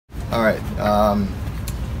All right.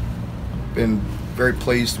 Been very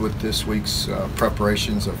pleased with this week's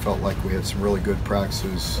preparations. I felt like we had some really good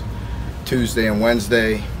practices Tuesday and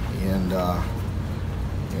Wednesday, and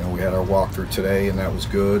we had our walkthrough today, and that was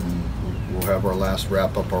good. And we'll have our last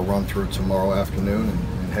wrap up, our run through tomorrow afternoon,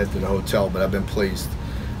 and head to the hotel. But I've been pleased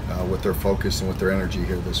with their focus and with their energy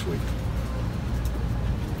here this week.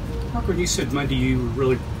 Mark, when you said Monday you were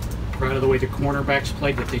really proud of the way the cornerbacks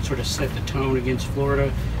played, that they sort of set the tone against Florida,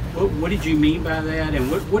 what did you mean by that,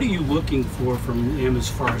 and what are you looking for from them as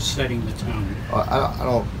far as setting the tone? I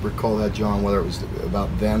don't recall that, John, whether it was about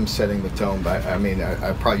them setting the tone, but I mean,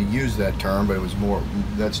 I probably used that term, but it was more,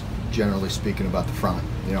 that's generally speaking about the front.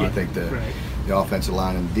 I think the offensive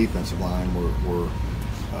line and the defensive line were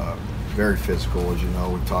very physical, as you know.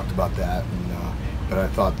 We've talked about that, but I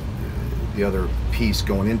thought the other piece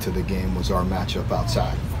going into the game was our matchup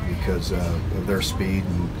outside because of their speed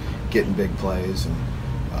and getting big plays and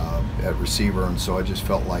at receiver, and so I just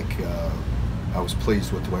felt like I was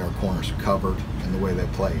pleased with the way our corners were covered and the way they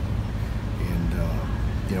played.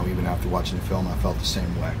 And even after watching the film, I felt the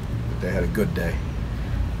same way. That they had a good day,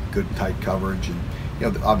 good tight coverage,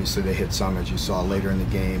 and obviously they hit some, as you saw later in the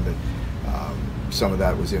game, but some of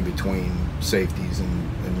that was in between safeties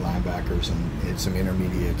and linebackers, and hit some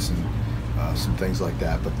intermediates and some things like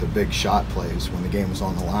that. But the big shot plays, when the game was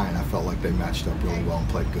on the line, I felt like they matched up really well and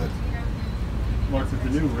played good. Mark, with the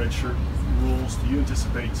new redshirt rules, do you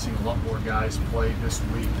anticipate seeing a lot more guys play this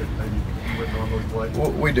week that maybe you wouldn't normally play?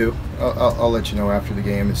 Well, we do. I'll let you know after the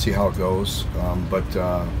game and see how it goes. But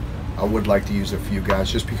I would like to use a few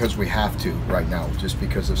guys just because we have to right now, just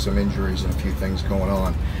because of some injuries and a few things going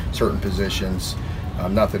on, certain positions.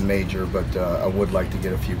 Nothing major, but I would like to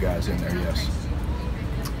get a few guys in there, yes.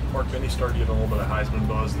 Mark, Benny started getting a little bit of Heisman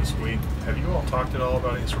buzz this week. Have you all talked at all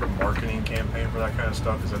about any sort of marketing campaign for that kind of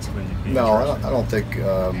stuff? Is that something you'd be interested in? I don't think,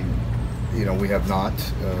 we have not.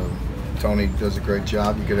 Tony does a great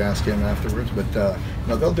job. You could ask him afterwards. But,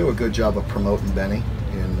 they'll do a good job of promoting Benny.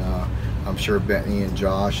 And I'm sure Benny and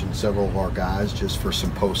Josh and several of our guys just for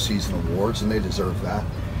some postseason awards, and they deserve that.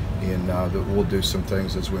 And we'll do some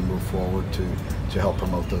things as we move forward to help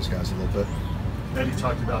promote those guys a little bit. Eddie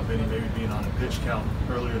talked about Benny maybe being on a pitch count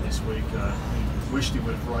earlier this week. He wished he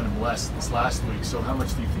would have run him less this last week. So how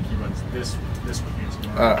much do you think he runs this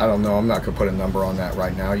week? I don't know. I'm not going to put a number on that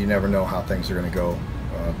right now. You never know how things are going to go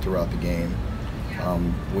throughout the game.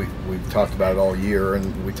 We've talked about it all year,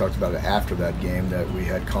 and we talked about it after that game, that we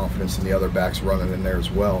had confidence in the other backs running in there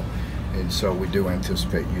as well. And so we do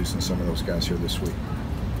anticipate using some of those guys here this week.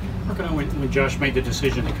 When Josh made the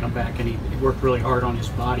decision to come back and he worked really hard on his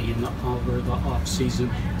body over the off season,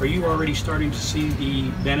 are you already starting to see the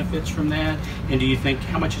benefits from that? And do you think,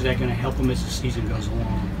 how much is that going to help him as the season goes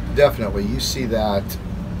along? Definitely. You see that,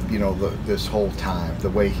 this whole time, the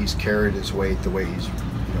way he's carried his weight, the way he's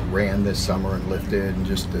ran this summer and lifted, and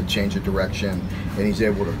just the change of direction, and he's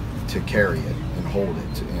able to carry it and hold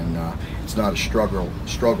it. And it's not a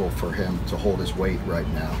struggle for him to hold his weight right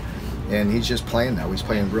now. And he's just playing now. He's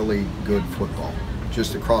playing really good football,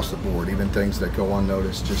 just across the board, even things that go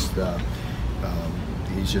unnoticed.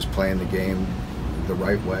 He's just playing the game the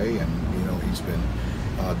right way, and he's been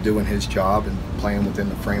doing his job and playing within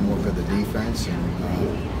the framework of the defense,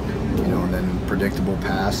 and then predictable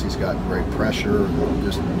pass. He's gotten great pressure, and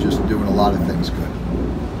just doing a lot of things good.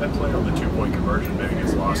 That play on the 2-point conversion maybe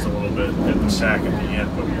gets lost a little bit at the sack at the end,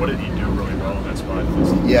 but what did he do really well in that spot?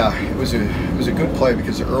 Yeah, it was a good play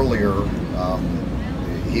because earlier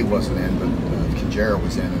he wasn't in, but Kinjera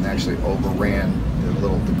was in and actually overran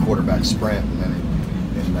the quarterback sprint,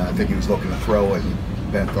 and I think he was looking to throw it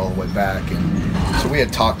and bent all the way back, and so we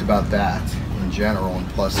had talked about that in general, and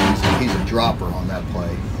plus he's a dropper on that play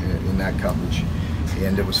in that coverage,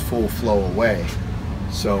 and it was full flow away.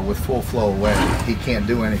 So with full flow away, he can't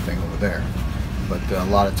do anything over there. But a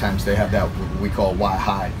lot of times they have that what we call Y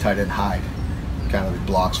hide, tight end hide. Kind of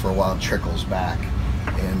blocks for a while, trickles back.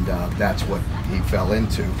 And that's what he fell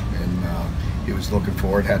into. And he was looking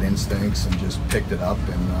for it, had instincts, and just picked it up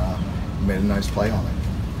and made a nice play on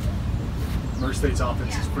it. Murray State's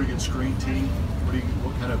offense is a pretty good screen team.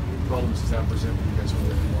 What kind of problems does that present for you guys when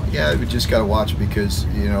you're watching? Yeah, we just got to watch because,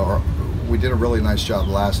 we did a really nice job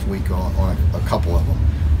last week on a couple of them.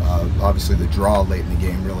 Obviously, the draw late in the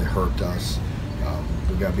game really hurt us.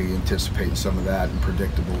 We got to be anticipating some of that and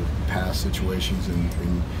predictable pass situations,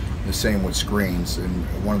 and the same with screens. And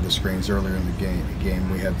one of the screens earlier in the game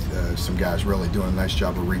we had some guys really doing a nice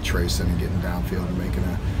job of retracing and getting downfield and making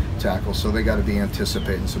a tackle. So they got to be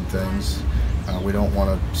anticipating some things. We don't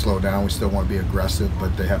want to slow down. We still want to be aggressive,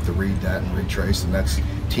 but they have to read that and retrace, and that's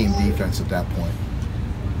team defense at that point.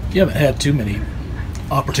 You haven't had too many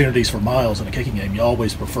opportunities for miles in a kicking game. You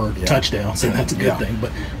always prefer touchdowns, and that's a good thing.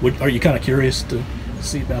 But are you kind of curious to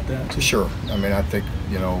see about that too? Sure. I mean, I think,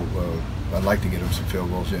 I'd like to get him some field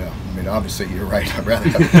goals. Yeah. I mean, obviously you're right.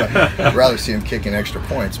 I'd rather see him kicking extra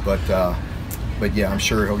points, but yeah, I'm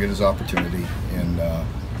sure he'll get his opportunity, and I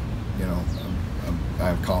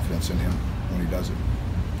have confidence in him when he does it.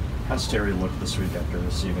 How's Terry look this week after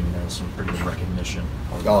receiving some pretty good recognition?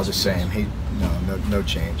 All the same. No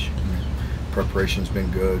change. I mean, preparation's been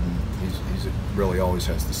good, and he's really always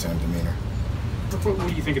has the same demeanor. What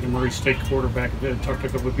do you think of the Murray State quarterback? I talked to a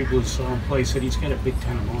couple of people who saw him play, said he's got a big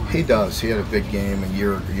time arm. He does. He had a big game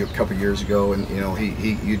a couple years ago, and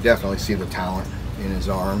you definitely see the talent in his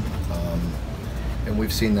arm, and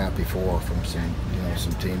we've seen that before from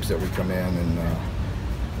some teams that we come in and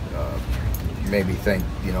maybe think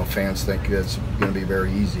fans think it's going to be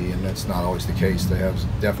very easy, and that's not always the case. They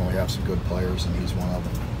definitely have some good players, and he's one of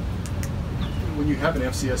them. When you have an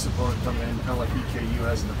FCS opponent come in, kind of like EKU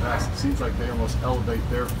has in the past, it seems like they almost elevate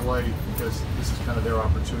their play because this is kind of their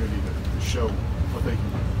opportunity to show what they can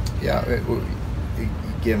do. Yeah,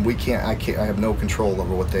 again, I have no control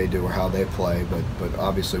over what they do or how they play, but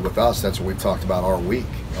obviously with us, that's what we've talked about all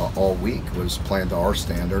week was playing to our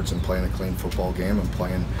standards and playing a clean football game and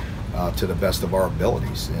playing to the best of our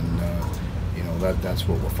abilities, and that's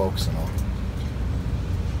what we're focusing on.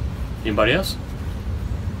 Anybody else?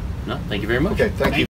 No, thank you very much. Okay, thank you.